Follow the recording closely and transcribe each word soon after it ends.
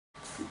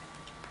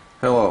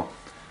Hello,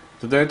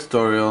 today's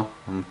tutorial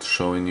I'm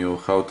showing you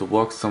how to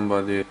block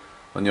somebody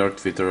on your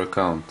Twitter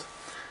account.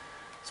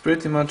 It's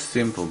pretty much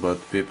simple,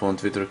 but people on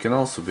Twitter can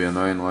also be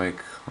annoying like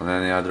on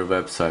any other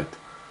website.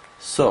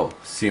 So,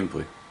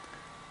 simply,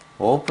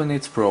 open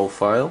its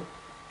profile,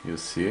 you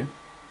see.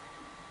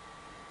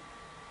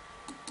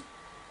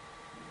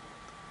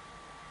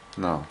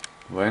 Now,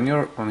 when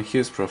you're on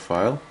his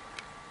profile,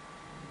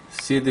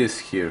 see this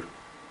here.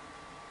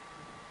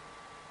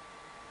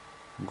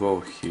 Go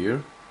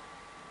here.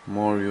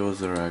 More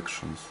user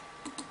actions,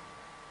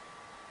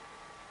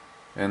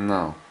 and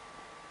now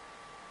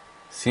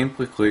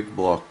simply click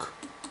block.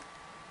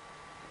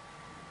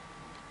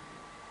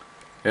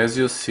 As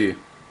you see,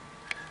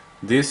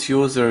 this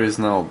user is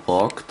now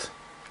blocked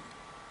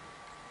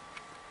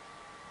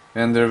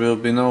and there will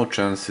be no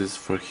chances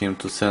for him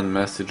to send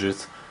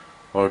messages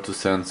or to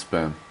send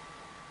spam.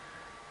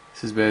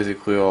 This is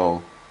basically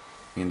all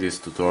in this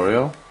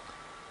tutorial.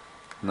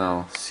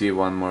 Now see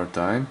one more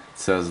time, it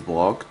says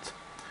blocked.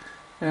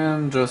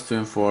 And just to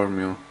inform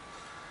you,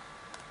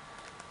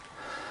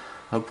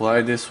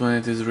 apply this when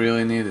it is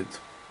really needed.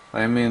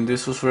 I mean,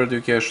 this was for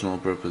educational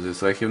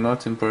purposes. I have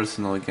nothing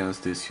personal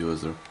against this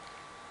user.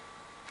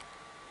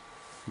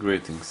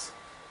 Greetings.